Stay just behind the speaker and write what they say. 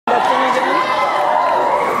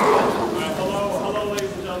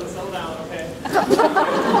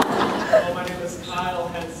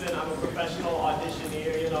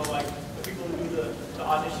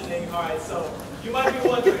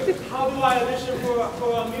audition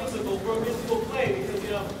for a musical play, because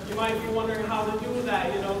you might be wondering how to do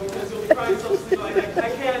that, because you'll be trying something like, I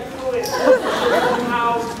can't do it.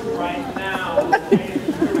 How to right now. Okay?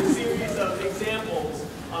 There are a series of examples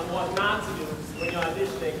on what not to do when you're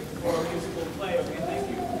auditioning for a musical play. Okay, thank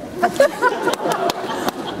you.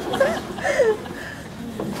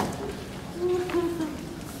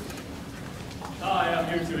 Hi, I'm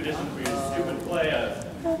here to audition for your stupid play. I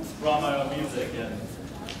brought my own music and...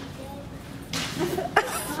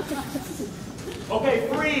 Okay,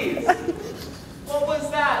 freeze! What was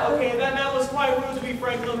that? Okay, that was quite rude to be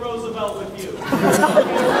Franklin Roosevelt with you.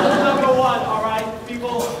 Okay, rule number one, alright?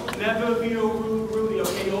 People, never be a rude Rudy,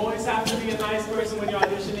 okay? You always have to be a nice person when you're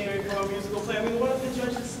auditioning for a musical play. I mean, what are the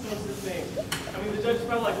judges supposed to think? I mean, the judges are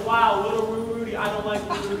probably like, wow, what a rude Rudy. I don't like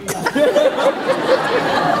rude Rudy. I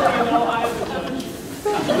am the judge.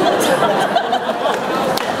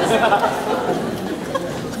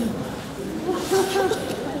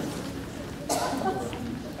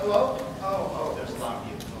 Hello? Oh, there's a lot of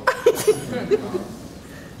you.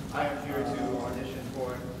 I am here to audition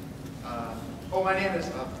for, my name is,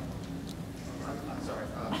 I'm sorry,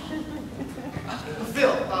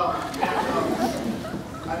 Phil.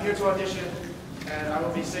 I'm here to audition, and I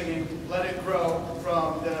will be singing Let It Grow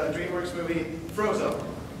from the DreamWorks movie Frozen.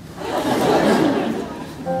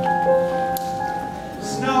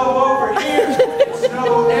 Snow over here,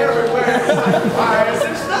 snow everywhere. Why is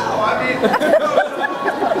there snow? I mean,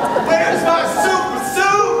 where's my super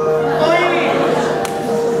suit, please?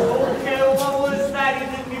 Okay, what was that? He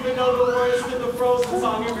didn't even know the words to the Frozen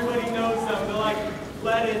song. Everybody knows them. They're like,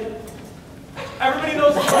 let it. Everybody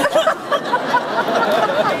knows the words.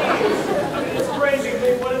 I mean, it's crazy.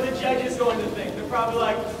 What are the judges going to think? They're probably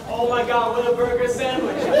like, oh my God, what a burger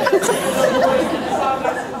sandwich. You know the words to the song?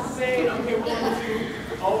 That's insane. Okay, 1,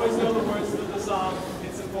 2. Always know the words to the song.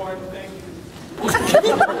 It's important. Thank you.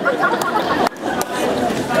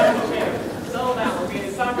 Okay, settle down, okay?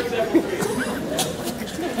 It's time for example 3.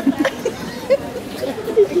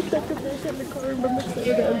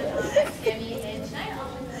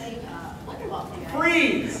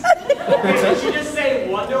 Freeze! Okay, did she just say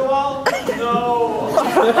Wonderwall? No.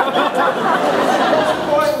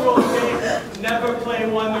 Point rule, okay? Never play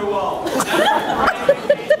Wonderwall. You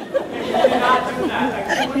cannot do that. Like,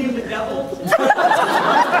 what are you, the devil? The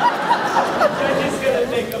judge is going to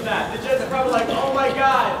think of that. The judge is probably like, oh my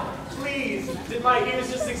God, please, did my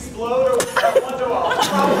ears just explode or was that Wonderwall?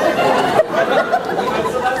 Probably. Right,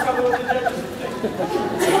 so that's probably what the judges would think.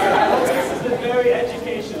 Alright, I hope this has been very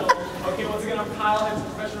educational. Okay, once again, I'm Kyle, I'm a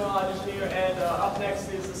professional auditioner, and up next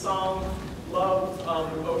is the song Love,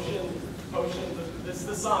 Ocean, this is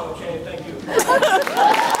the song, okay? Thank you.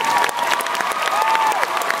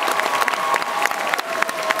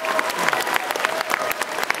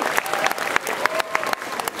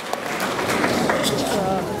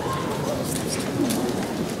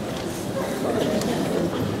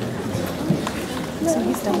 So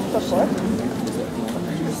he's done it before?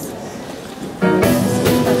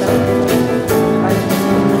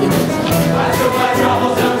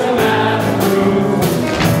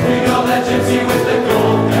 Gypsy with the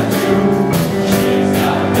gold tattoo. She's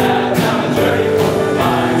got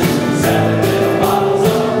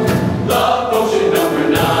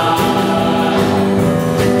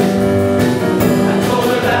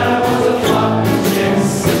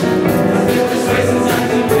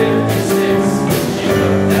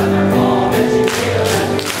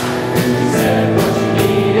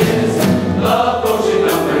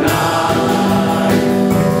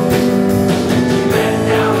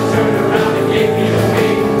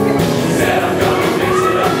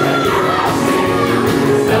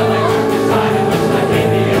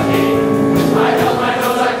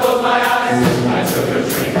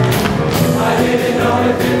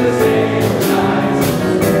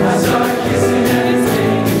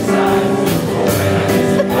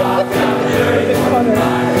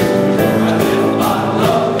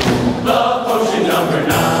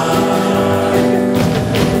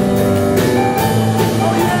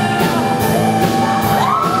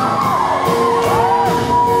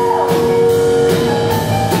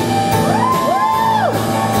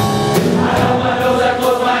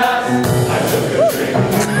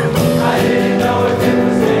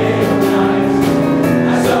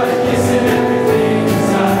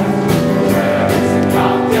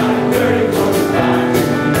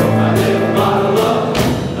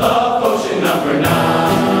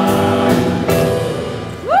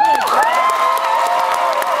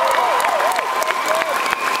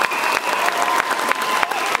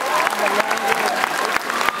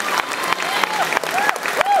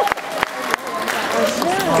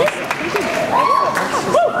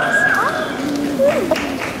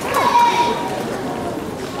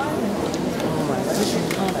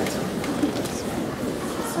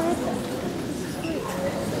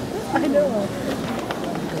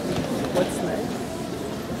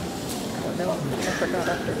No, I forgot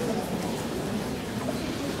after.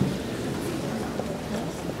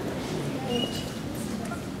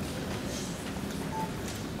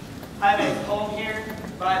 I have a poem here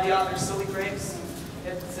by the author Silly Grapes.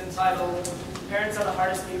 It's entitled, Parents Are the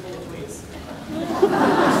Hardest People to Please.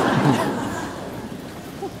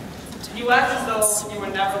 You act as though you were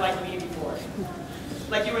never like me before.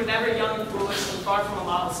 Like you were never young and foolish and far from a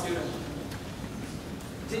model student.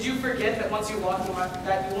 Did you forget that once you once walked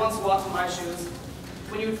in my shoes,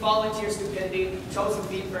 when you would fall into your stupidity, toes and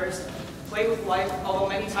feet first, played with life, although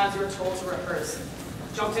many times you were told to rehearse,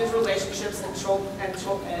 jumped into relationships and chose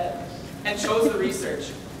the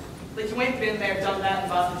research. Like you ain't been there, done that, and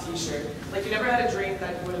bought the t-shirt. Like you never had a dream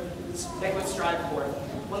that you would strive for,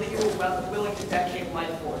 one that you were willing to dedicate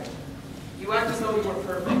life for. You act as though you were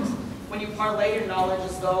perfect, when you parlay your knowledge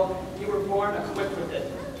as though you were born equipped with it.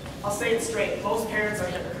 I'll say it straight, most parents are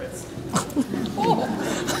hypocrites. And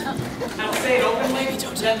I'll say it openly,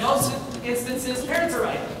 that in most instances, parents are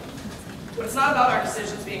right. But it's not about our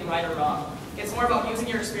decisions being right or wrong. It's more about using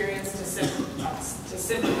your experience to sympathize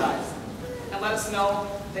and let us know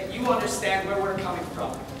that you understand where we're coming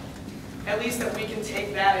from. At least that we can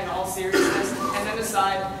take that in all seriousness and then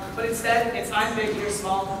decide, but instead, it's I'm big, you're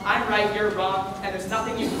small, I'm right, you're wrong, and there's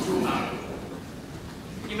nothing you can do about it.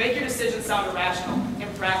 You make your decisions sound irrational,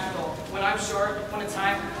 impractical, when I'm sure, when a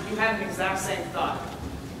time you had an exact same thought.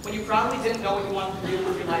 When you probably didn't know what you wanted to do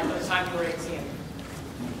with your life by the time you were 18.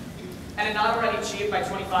 And had not already achieved by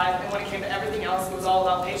 25, and when it came to everything else, it was all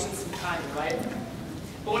about patience and time, right?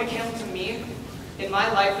 But when it came to me, in my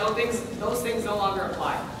life, those things no longer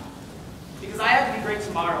apply. Because I have to be great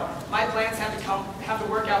tomorrow. My plans have to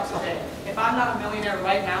work out today. If I'm not a millionaire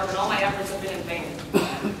right now, then all my efforts have been in vain.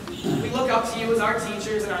 We look up to you as our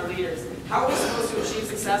teachers and our leaders. How are we supposed to achieve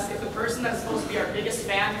success if the person that's supposed to be our biggest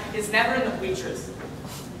fan is never in the bleachers?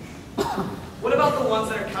 What about the ones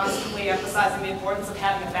that are constantly emphasizing the importance of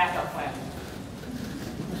having a backup plan?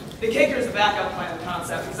 The kicker is the backup plan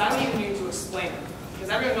concept, because I don't even need to explain it, because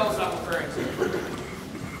everyone knows what I'm referring to.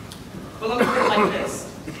 But let me put it like this.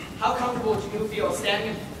 How comfortable would you feel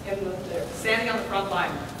standing on the front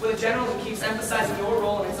line with a general who keeps emphasizing your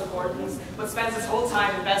role and its importance, but spends his whole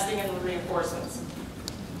time investing in the reinforcements?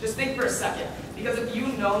 Just think for a second, because if you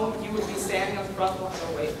know you would be standing on the front line,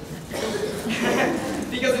 oh wait.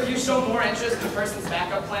 Because if you show more interest in the person's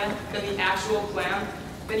backup plan than the actual plan,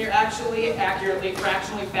 then you're actually accurately,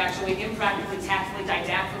 fractionally, factually, impractically, tactfully,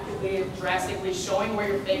 didactically, and drastically showing where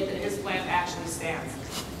your faith in his plan actually stands.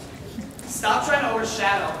 Stop trying to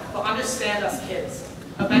overshadow, but understand us kids.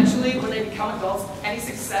 Eventually, when they become adults, any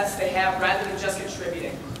success they have rather than just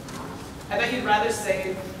contributing. I bet you'd rather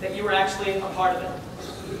say that you were actually a part of it.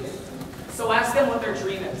 So ask them what their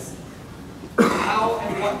dream is. How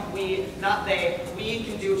and what we, not they, we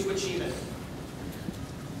can do to achieve it.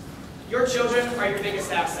 Your children are your biggest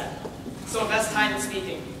asset. So invest time in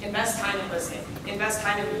speaking, invest time in listening, invest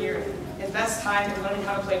time in hearing, invest time in learning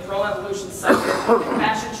how to play Pro Evolution Soccer,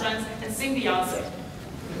 fashion trends, and sing Beyonce.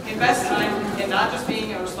 Invest time in not just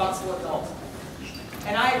being a responsible adult.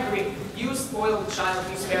 And I agree, you spoil the child,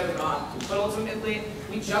 you spare the rod. But ultimately,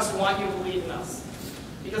 we just want you to believe in us.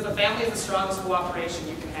 Because the family is the strongest cooperation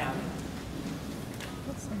you can have.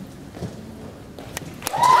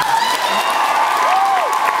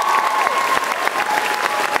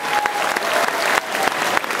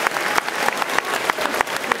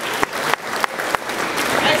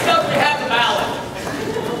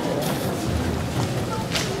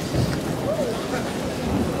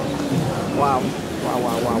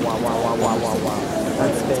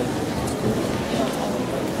 That's big.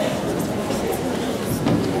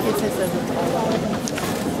 It says that it's all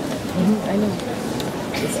I know.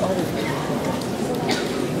 It's all